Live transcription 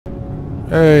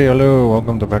Hey, hello,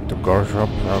 welcome back to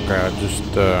Garshasp. Okay,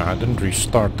 I didn't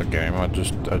restart the game, I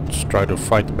just tried to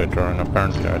fight better, and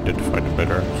apparently I did fight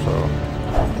better, so...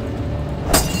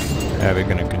 Yeah, we're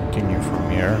gonna continue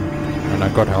from here. And I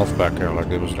got health back here, like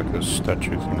there was like this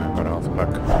statue thing, I got health back.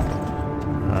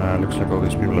 Looks like all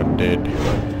these people are dead.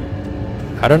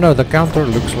 I don't know, the counter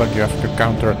looks like you have to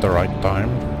counter at the right time.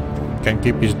 Can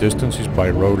keep his distances by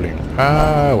rolling.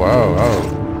 Ah, wow,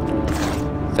 oh.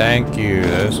 Thank you,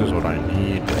 this is what I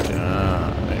need. Maybe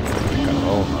we can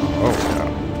roll now. Oh,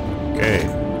 yeah.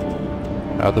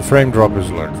 Okay. The frame drop is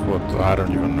like, what, I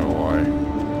don't even know why.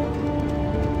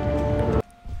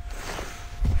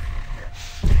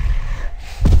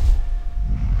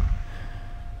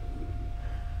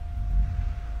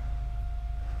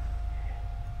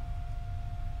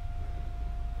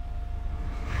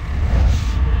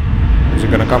 Is he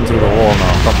gonna come through the wall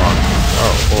now? Come on.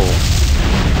 Oh.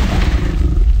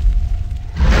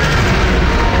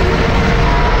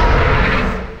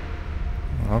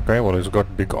 Okay, well he's got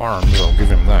big arms, I'll give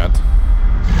him that.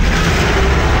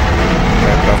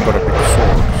 And I've got a big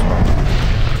sword, so...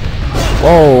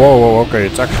 Whoa, okay,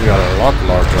 it's actually a lot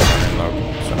larger than in the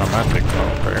cinematic,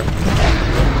 okay.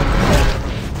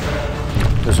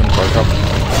 Doesn't quite up.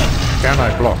 Can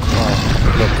I block? Oh,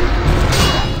 look.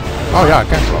 Oh yeah, I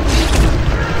can block.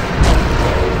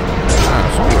 Ah,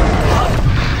 so good.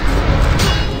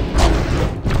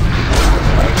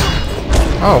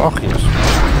 Oh, yes.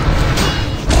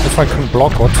 If I can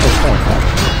block, what's the point?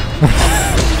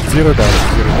 Zero damage.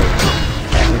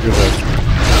 Look at that.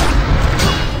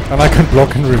 And I can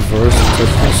block in reverse,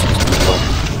 just 360 block.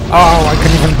 Oh, I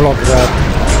can even block that.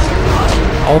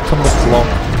 Ultimate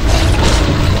block.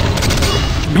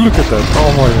 Look at that,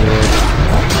 oh my word.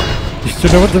 You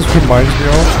know what this reminds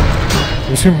me of?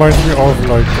 This reminds me of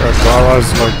like Gara's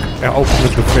like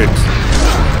ultimate defense.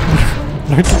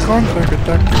 Like you can't like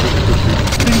attack you.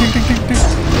 Ding ding ding ding ding.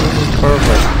 This is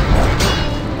perfect.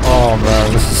 Oh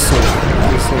man, this is so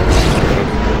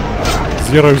good.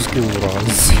 Zero skill, bro.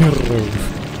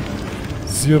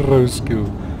 Zero skill.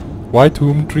 White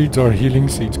womb treats are healing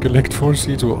seeds. Collect 4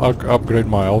 seeds will upgrade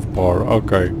my health bar.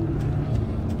 Okay.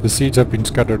 The seeds have been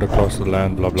scattered across the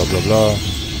land, blah blah blah blah.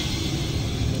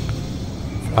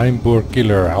 Flying boar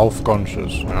killer, health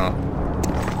conscious.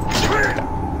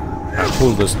 I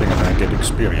pull this thing and I get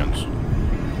experience.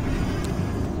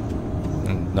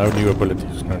 No new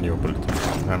abilities,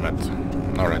 Damn it.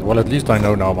 Alright, well at least I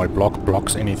know now my block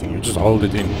blocks anything. You just hold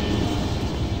it in.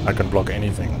 I can block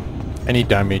anything. Any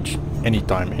damage,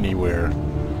 anytime, anywhere.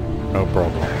 No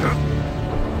problem.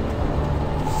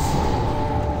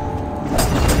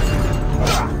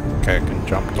 Okay, I can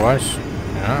jump twice.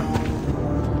 Yeah.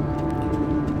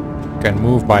 Can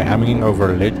move by hammering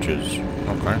over ledges.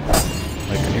 Okay.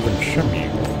 I can even shimmy.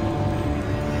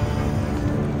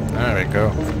 There we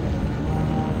go.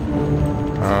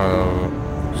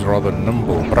 He's rather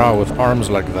nimble. Bro, with arms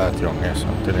like that, young, yes,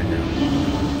 I'm telling you.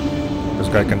 This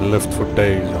guy can lift for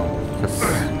days, young.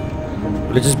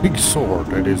 Well, it's his big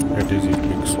sword. It is his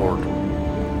big sword.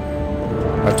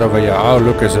 That's over here. Oh,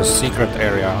 look, it's a secret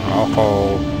area.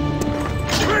 Oh.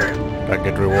 I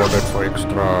get rewarded for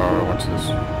extra... what's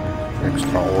this?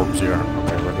 Extra orbs here.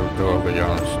 Okay, we'll go over here.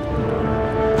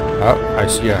 Oh, I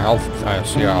see a health.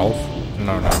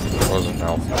 No, it wasn't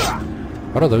health.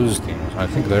 What are those things? I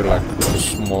think they're like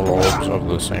small orbs of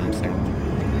the same thing.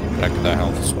 Like the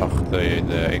health stuff, the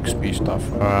XP stuff.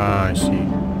 Ah, I see.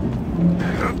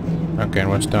 Okay, and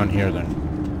what's down here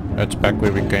then? That's back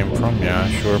where we came from? Yeah,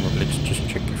 sure, but let's just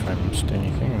check if I missed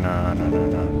anything. No.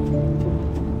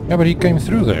 Yeah, but he came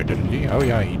through there, didn't he? Oh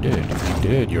yeah, he did. He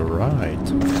did, you're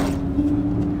right.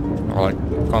 Well, I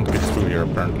can't get through here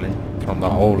apparently. From the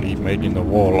hole he made in the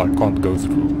wall, I can't go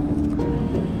through.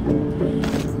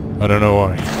 I don't know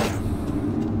why.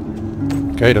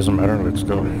 Okay, doesn't matter, let's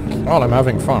go. Well, I'm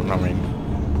having fun, I mean...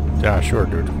 Yeah, sure,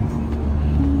 dude.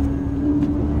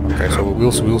 Okay, so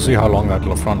we'll see how long that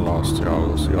fun lasts. Yeah,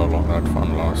 we'll see how long that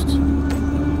fun lasts.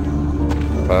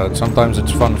 But sometimes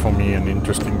it's fun for me and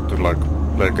interesting to, like,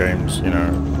 play games, you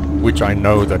know, which I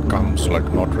know that comes, like,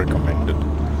 not recommended.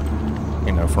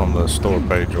 You know, from the store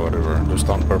page or whatever, just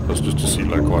on purpose, just to see,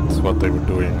 like, what they were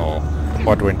doing or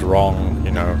what went wrong,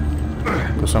 you know.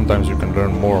 Because sometimes you can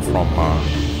learn more from a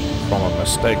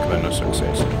mistake than a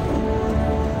success.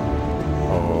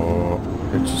 Oh,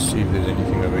 let's see if there's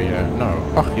anything over here. No.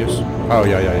 Ah, yes. Oh,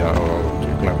 yeah. Oh,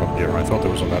 you climb up here. I thought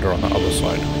there was a ladder on the other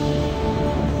side.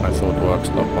 I thought, well, that's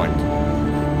the point.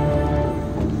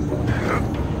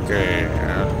 Okay,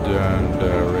 and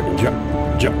ready.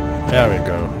 Jump. There we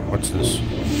go. What's this?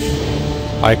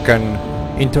 I can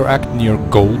Interact near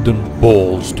golden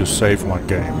balls to save my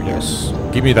game. Yes.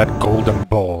 Give me that golden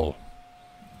ball.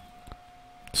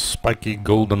 Spiky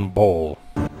golden ball.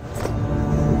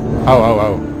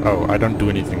 Oh, I don't do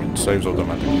anything. It saves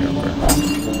automatically. Okay.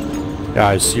 Yeah,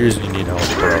 I seriously need help,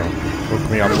 bro. Hook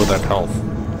me up with that health.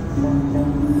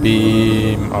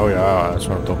 Beam. Oh yeah, that's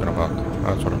what I'm talking about.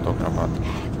 That's what I'm talking about.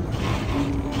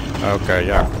 Okay,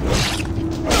 yeah.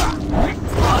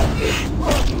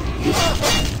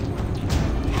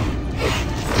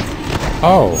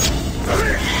 Oh.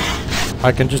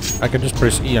 I can just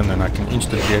press E and then I can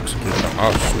instantly execute them.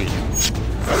 Oh sweet.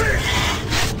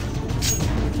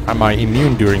 Am I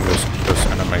immune during this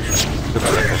animation?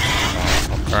 Looks like it.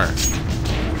 Okay.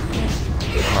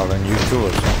 Well then you do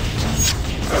it.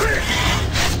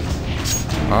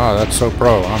 Ah, that's so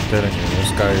pro, I'm telling you,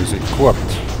 this guy is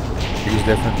equipped. He's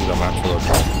definitely the man for the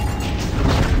job.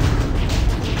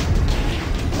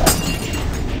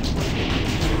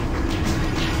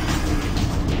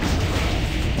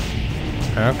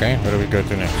 Okay, where do we go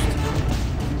to next?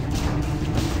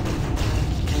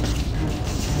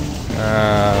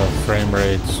 Frame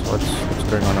rates, what's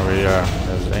going on over here?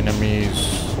 There's enemies.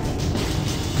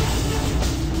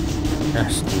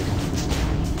 Yes, dude.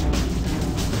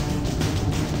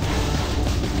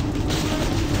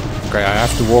 Okay, I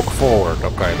have to walk forward.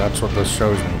 Okay, that's what this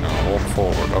shows me now. Walk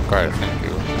forward. Okay, thank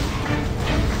you.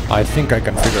 I think I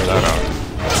can figure that out.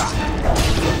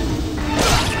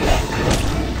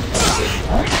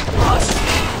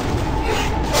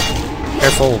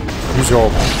 Careful, use your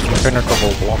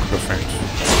impenetrable block defense.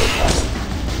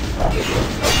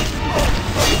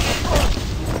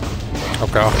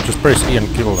 Okay, I'll just press E and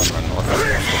kill them and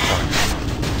whatever.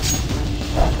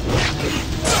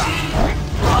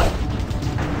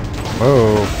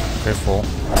 Oh, careful.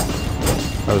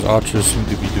 Those archers seem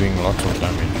to be doing lots of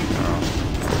damage.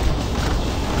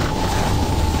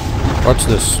 What's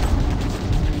this?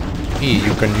 E,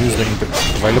 you can use the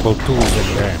available tools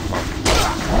in game.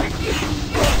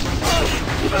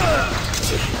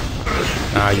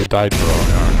 Ah, you died, bro.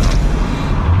 No.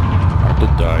 I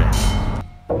did die.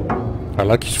 I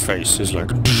like his face. He's like...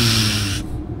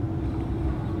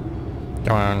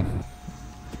 Come on.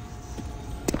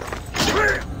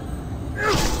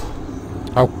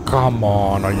 Oh, come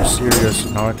on. Are you serious?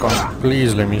 No, I can't.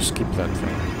 Please let me skip that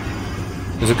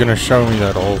thing. Is it gonna show me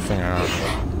that whole thing out?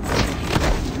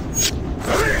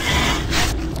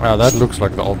 Ah, that looks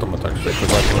like the ultimate actually,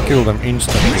 because I can kill them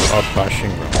instantly without bashing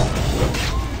them.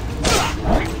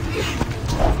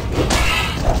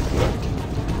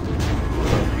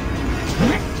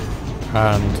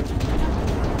 And...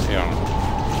 yeah.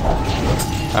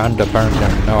 And apparently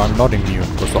I'm not immune,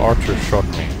 because the archer shot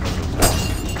me.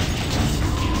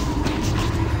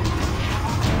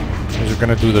 Is it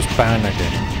gonna do this pan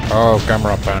again? Oh,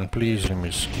 camera pan, please let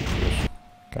me skip this.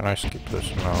 Can I skip this?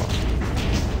 No.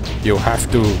 You have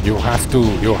to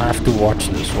watch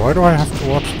this. Why do I have to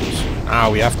watch this? Ah,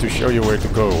 we have to show you where to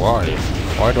go. Why?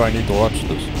 Why do I need to watch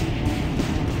this?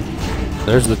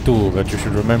 There's the tool that you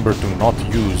should remember to not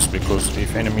use, because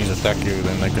if enemies attack you,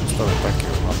 then they can still attack you.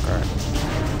 Okay.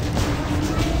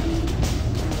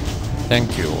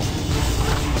 Thank you.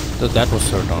 That was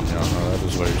so dumb, yeah, no, that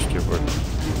was very stupid.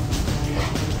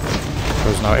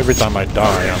 Because now every time I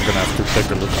die, I'm gonna have to take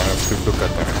a look. I have to look at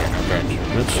that again. Okay,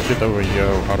 let's get over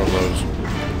here out of those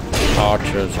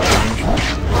archers range.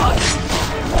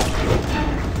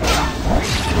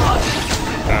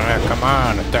 Come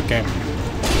on, attack him.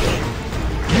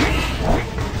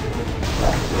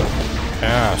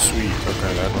 Yeah, sweet.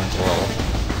 Okay, that went well.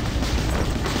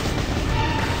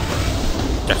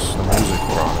 Yes, the music,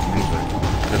 bro. The music.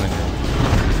 Killing it.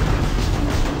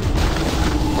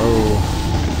 Oh.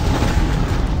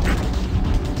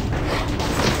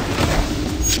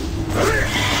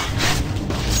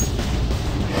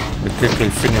 We quickly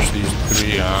finish these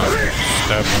three,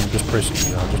 stab them, just press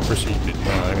E,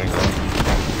 there we go.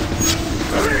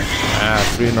 Ah,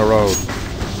 3 in a row.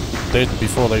 Dead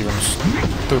before they even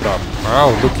stood up.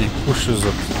 Oh, look, he pushes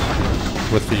it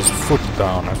with his foot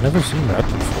down. I've never seen that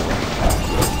before.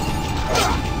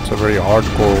 It's a very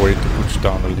hardcore way to push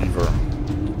down a lever.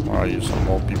 Well, there's some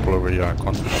more people over here I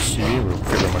can't see. We'll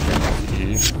kill them again with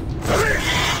E.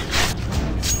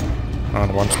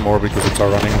 And once more because it's a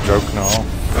running joke now.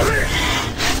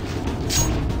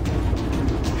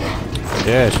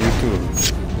 Yes, you too.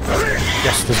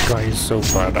 Yes, this guy is so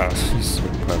badass. He's so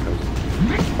badass.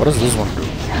 What does this one do?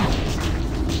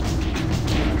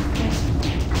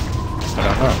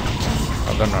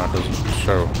 I don't know. It doesn't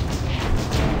show.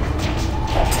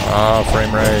 Ah,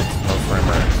 frame rate. No frame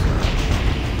rate.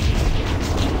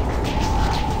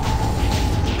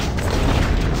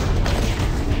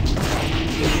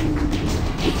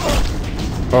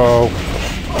 Oh.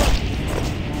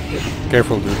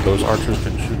 Careful, dude. Those archers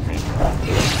can shoot me.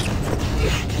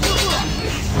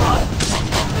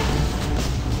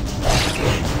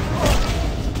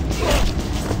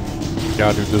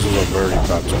 Yeah, dude, this is a very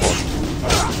bad spot.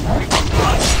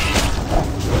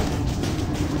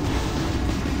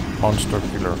 Monster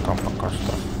killer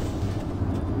Kampakasta.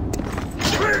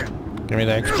 Give me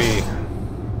the XP.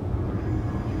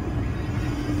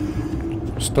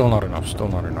 Still not enough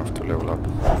to level up.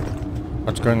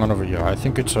 What's going on over here? I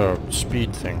think it's a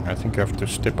speed thing. I think you have to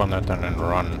step on that and then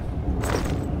run.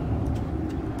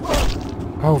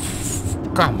 Oh,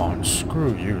 come on,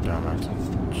 screw you, damn it.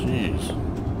 Jeez.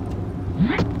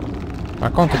 I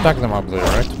can't attack them up there,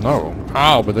 right? No.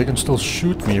 Ow, but they can still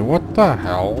shoot me. What the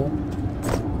hell?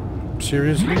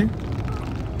 Seriously?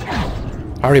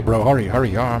 Hurry, bro, hurry. Oh,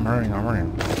 I'm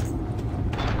hurrying.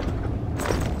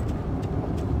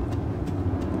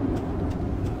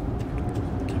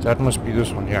 That must be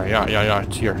this one. Yeah,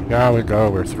 it's here. Yeah, we go,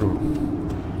 we're through.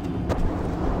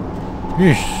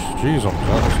 Yeesh, jeez, that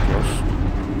was close.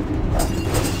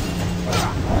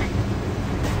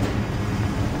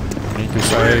 Need to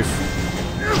save.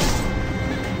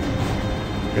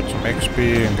 Get some XP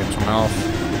and get some health.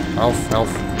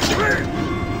 Health.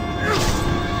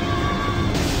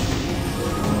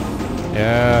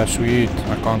 Yeah, sweet.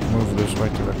 I can't move this way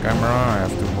to the camera. I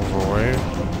have to move away.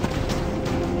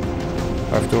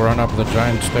 I have to run up the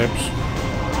giant steps.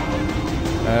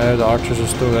 The archers are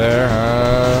still there.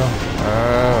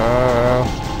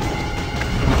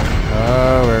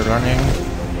 We're running.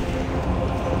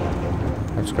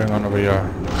 What's going on over here?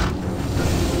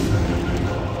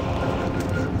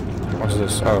 What's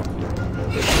this? Oh.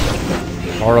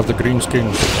 More of the green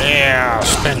skins. Yeah!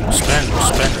 Spin!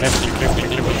 Left click.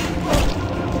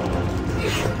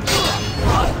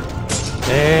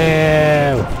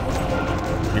 Yeah!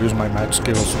 Use my mad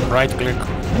skills. Right click.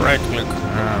 There we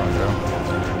go.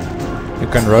 You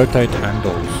can rotate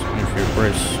handles if you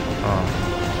press.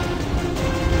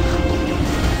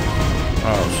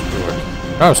 Oh, screw it.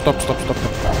 Oh, stop.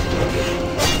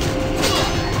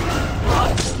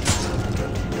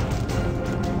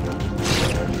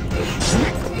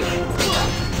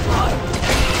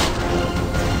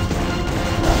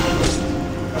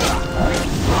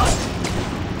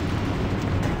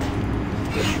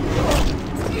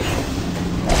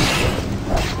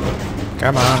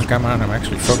 Come on, I'm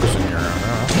actually focusing here.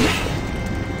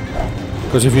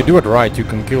 Because if you do it right, you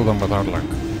can kill them without luck.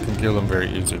 You can kill them very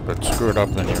easy, but screw it up,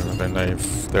 then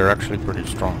they're actually pretty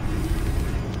strong.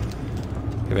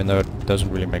 Even though it doesn't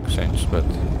really make sense, but...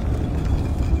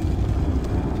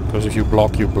 Because if you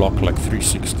block like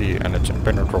 360 and it's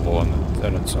impenetrable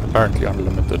and it's apparently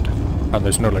unlimited. And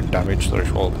there's no like damage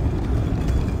threshold.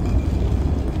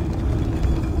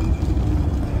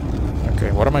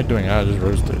 Okay, what am I doing? I just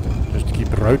roasted. Just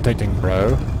keep rotating,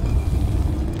 bro.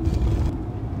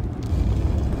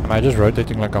 Am I just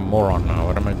rotating like a moron now?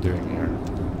 What am I doing here?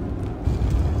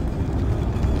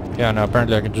 Yeah, no,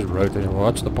 apparently I can just rotate. Well,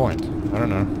 what's the point? I don't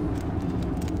know.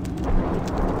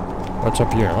 What's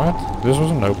up here? What? This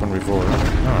wasn't open before.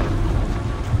 Oh.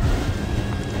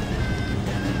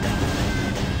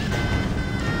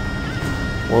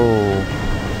 Whoa.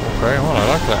 Okay, well, I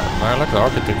like that. I like the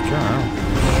architecture. Huh?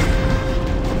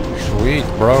 Sweet,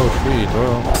 bro, sweet,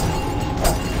 bro.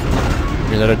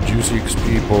 Give me that juicy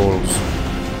XP balls.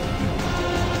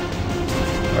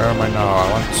 Where am I now?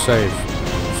 I want to save.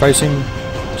 Facing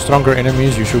stronger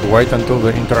enemies, you should wait until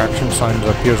the interaction sign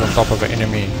appears on top of the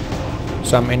enemy.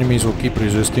 Some enemies will keep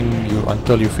resisting you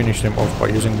until you finish them off by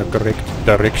using the correct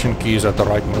direction keys at the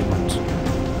right moment.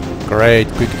 Great,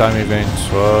 quick time events.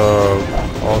 Whoa,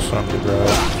 awesome, bro.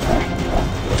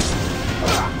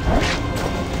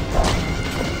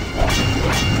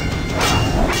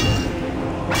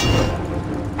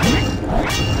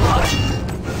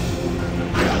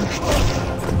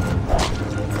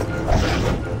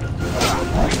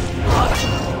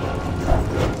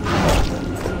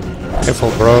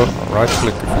 Careful, bro. Right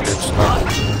click if you get stuck.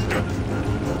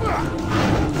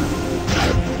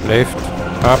 Left.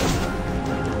 Up.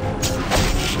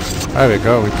 There we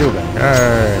go. We killed them.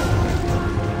 Yay.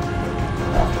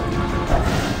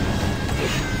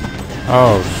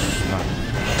 Oh, snap.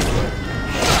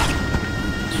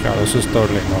 Yeah, this is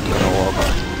totally not gonna work.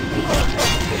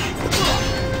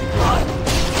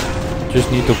 Just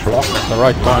need to block at the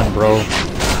right time, bro.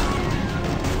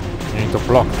 You need to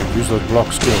block. Use those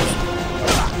block skills.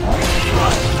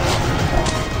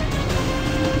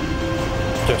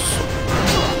 Yes.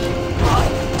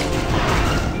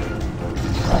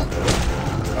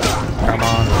 Come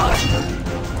on.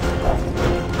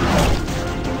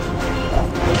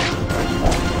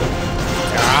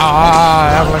 Ah, I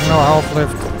have like no health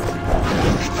left.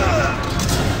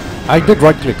 I did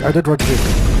right click. I did right click.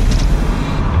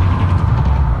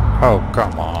 Oh,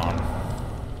 come on.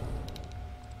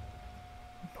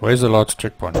 Where's the last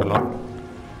checkpoint? Hello?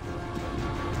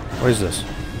 Where is this?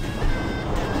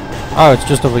 Oh, it's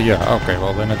just over here. Okay,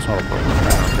 well then it's not a problem.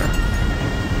 Okay.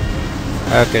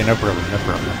 Okay, no problem, no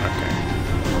problem. Okay.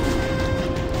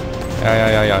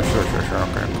 Yeah. Sure.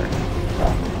 Okay.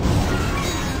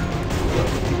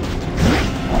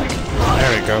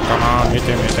 There we go. Come on, hit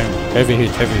him. Heavy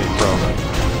hit, bro.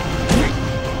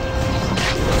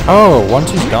 Oh,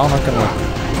 once he's down, I can like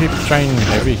keep trying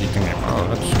heavy hitting him. Oh,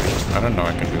 that's sweet. I don't know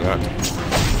I can do that.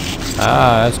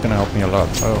 Ah, that's gonna help me a lot.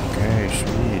 Okay,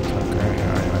 sweet. Okay,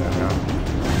 yeah.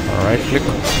 Alright, click.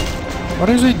 What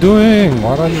is he doing?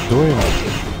 What are you doing?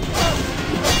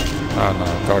 Ah, no,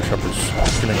 Garshasp is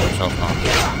killing himself now.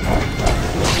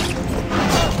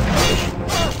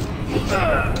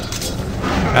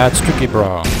 That's tricky,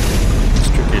 bro. It's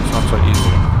tricky, it's not so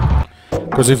easy.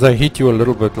 Because if they hit you a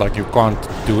little bit, like you can't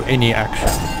do any action.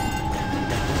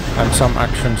 And some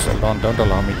actions don't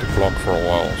allow me to block for a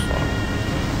while, so...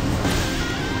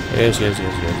 Yes.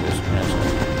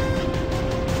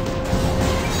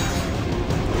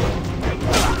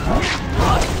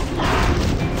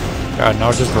 Yeah,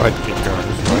 now just right click, just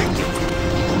right click.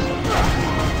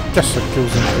 Yes, it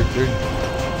kills him quickly.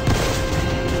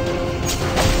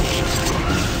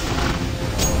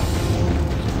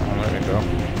 Oh, there we go.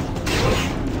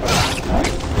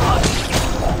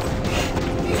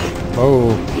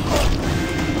 Oh.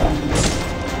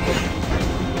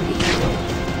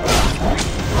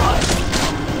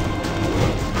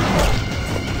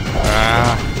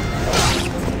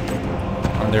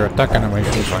 And their attack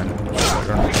animation is fine.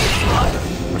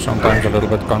 Sometimes a little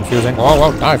bit confusing.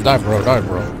 Whoa, dive,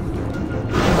 bro.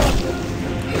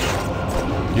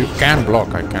 You can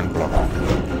block, I can block.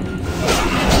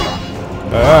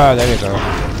 Ah, there you go.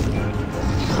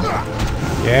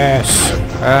 Yes.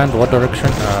 And what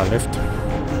direction? Left.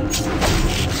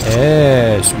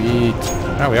 Yeah, sweet.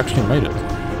 Ah, we actually made it.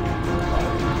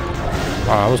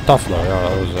 Ah, that was tough though. Yeah,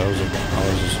 that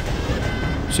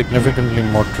was significantly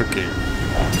more tricky.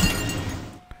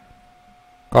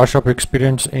 Garshasp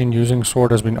experience in using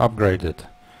sword has been upgraded.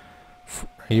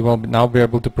 He will now be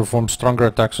able to perform stronger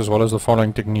attacks as well as the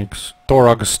following techniques.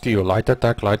 Torag steel, light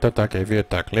attack, heavy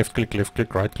attack, left click,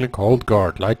 right click, hold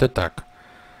guard, light attack.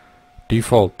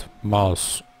 Default,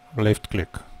 mouse, left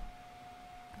click.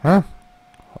 Huh?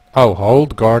 Oh,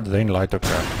 hold guard, then light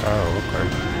attack. Oh, okay.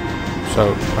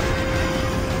 So,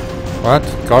 what?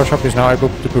 Garshasp is now able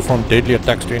to perform deadly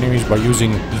attacks to enemies by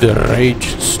using the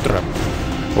rage strip.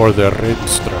 Or the red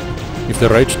strip. If the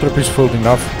rage strip is filled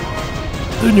enough,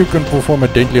 then you can perform a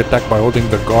deadly attack by holding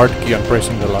the guard key and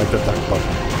pressing the light attack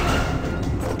button.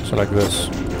 So like this.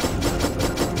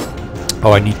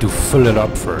 Oh, I need to fill it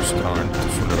up first. Oh, I need to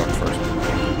fill it up first.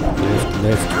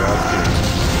 Left,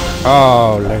 right.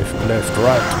 Oh, left,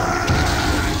 right.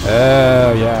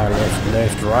 Oh, yeah,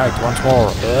 left, right. Once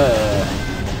more.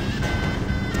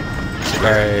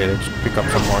 Okay, let's pick up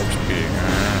some more XP.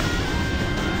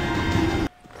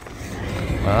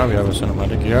 Ah, we have a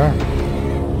cinematic here.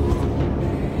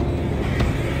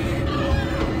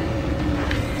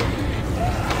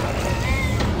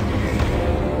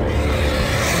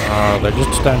 Ah, they're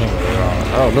just standing there.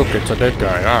 Oh, look, it's a dead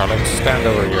guy. Ah, let's stand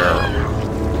over here.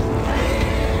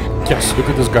 Yes, look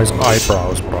at this guy's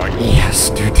eyebrows, bro. Yes,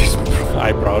 dude, his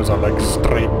eyebrows are like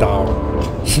straight down.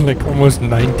 Like almost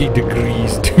 90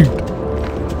 degrees, dude.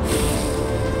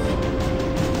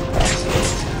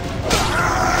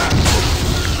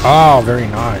 Oh, very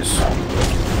nice.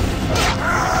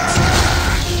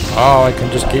 Oh, I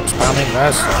can just keep spamming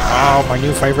this. Oh, my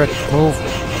new favorite move.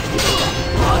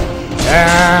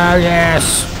 Ah,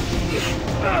 yes.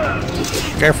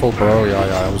 Careful, bro. Yeah,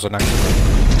 that was an accident.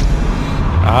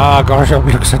 Ah, Garshasp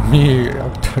looks at me.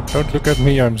 Don't look at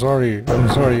me. I'm sorry.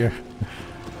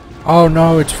 Oh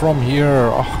no, it's from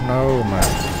here. Oh no, man.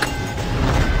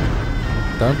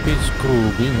 Don't be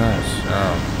screw. Be nice.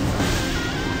 Oh.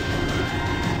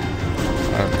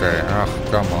 Okay,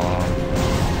 come on.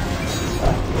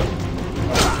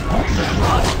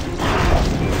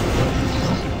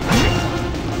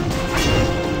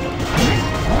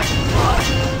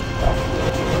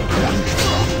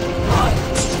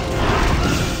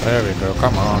 There we go,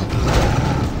 come on.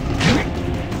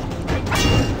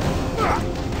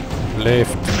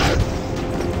 Left.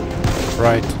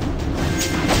 Right.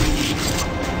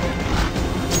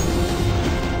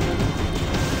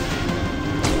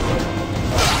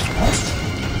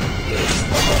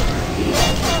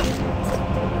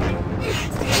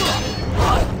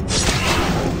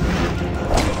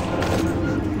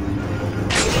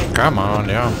 Come on,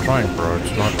 yeah, I'm trying, bro.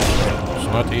 It's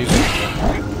not easy.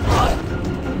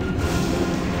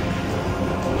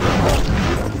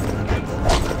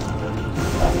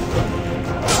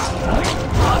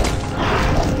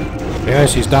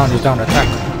 Yes, he's down, attack.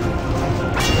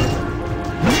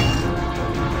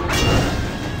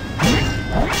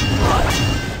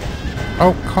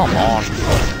 Oh, come on.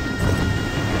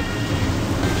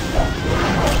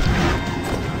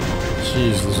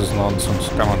 Jeez, this is nonsense.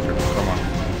 Come on, people, come on.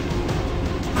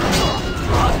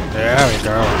 There we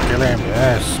go, kill him,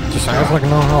 yes. Just I have like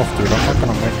no health, dude. I'm not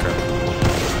gonna make it.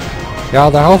 Yeah,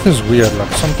 the health is weird.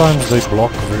 Like, sometimes they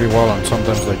block very well and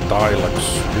sometimes they die like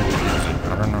really easy.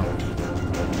 I don't know.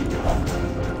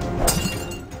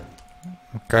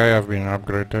 Okay, I've been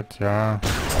upgraded, yeah.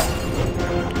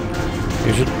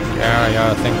 You should...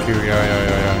 Yeah, thank you. Yeah,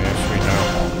 yes, we know.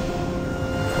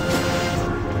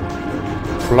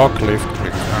 Block left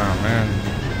click. Oh, man.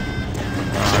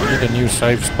 I need a new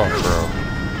save spot, bro.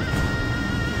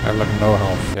 I have like no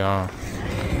health, yeah.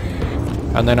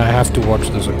 And then I have to watch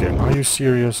this again. Are you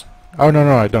serious? Oh,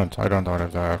 no, I don't. I don't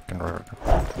have that. I can write it.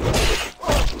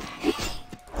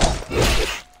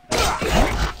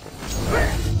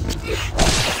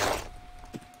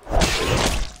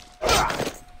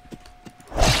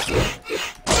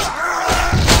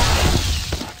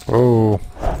 Oh.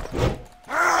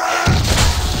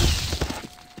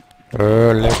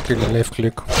 Left click. Left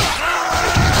click.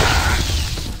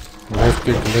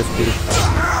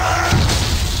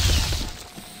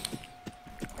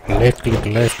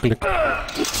 Left click.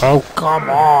 Oh, come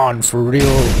on, for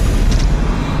real.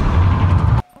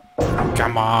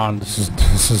 Come on, this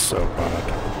is so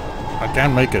bad. I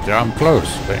can't make it. Yeah, I'm close.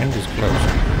 The end is close.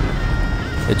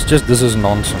 It's just this is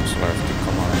nonsense, Lefty.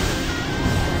 Come on.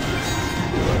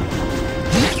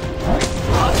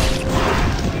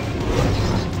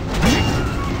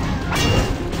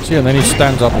 See, and then he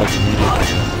stands up like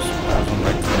immediately. Doesn't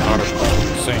make a lot of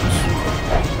sense.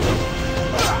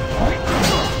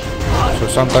 So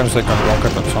sometimes they can block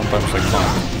it and sometimes they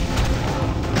can't.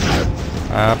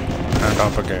 Up and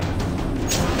up again.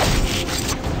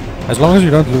 As long as you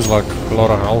don't lose like a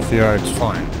lot of health here, it's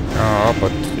fine.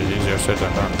 But it's easier said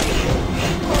than done.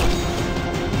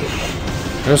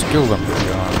 Just kill them.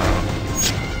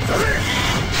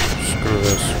 Screw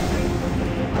this.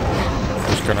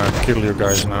 Just gonna kill you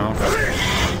guys now.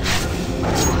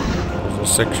 The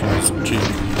section is cheap.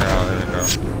 Yeah, there you go.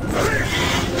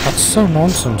 That's so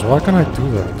nonsense. Why can I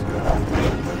do that?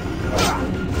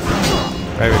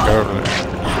 There we go.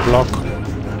 Block.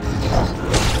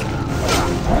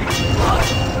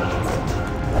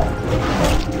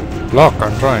 Block.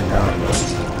 I'm trying.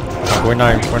 Like when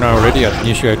I already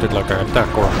initiated like an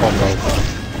attack or a combo,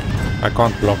 I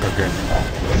can't block again.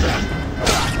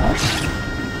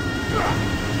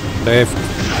 Left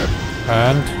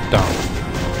and down.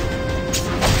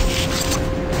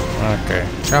 Okay.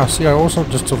 Yeah, see, I also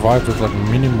just survived with like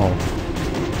minimal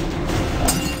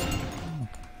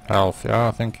health.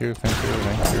 Yeah, thank you.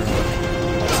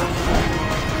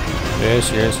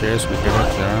 Yes, we did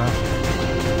it, yeah.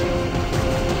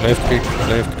 Left click,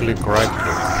 right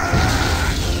click.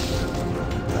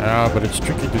 Yeah, but it's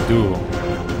tricky to do.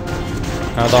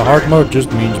 Now the hard mode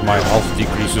just means my health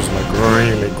decreases like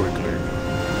really quickly.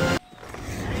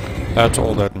 That's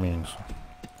all that means.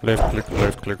 Left click,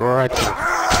 right click. Left click, right click.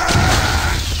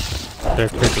 Right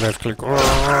click, left click,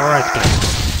 right click.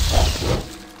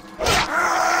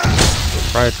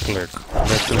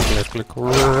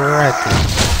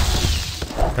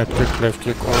 Left click, right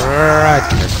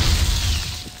click.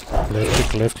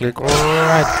 Left click,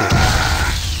 right click.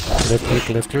 Left click,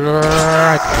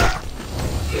 right click.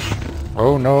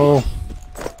 Oh no.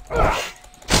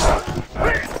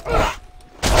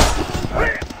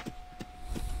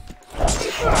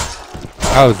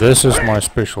 Oh, this is my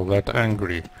special, that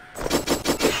angry.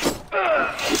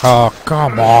 Oh,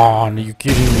 come on, are you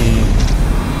kidding me?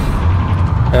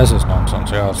 This is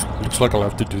nonsense, yeah. Looks like I'll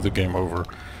have to do the game over.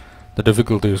 The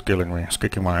difficulty is killing me, it's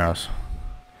kicking my ass.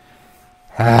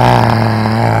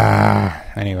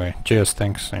 Anyway, cheers,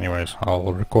 thanks. Anyways,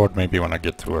 I'll record maybe when I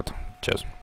get through it. Cheers.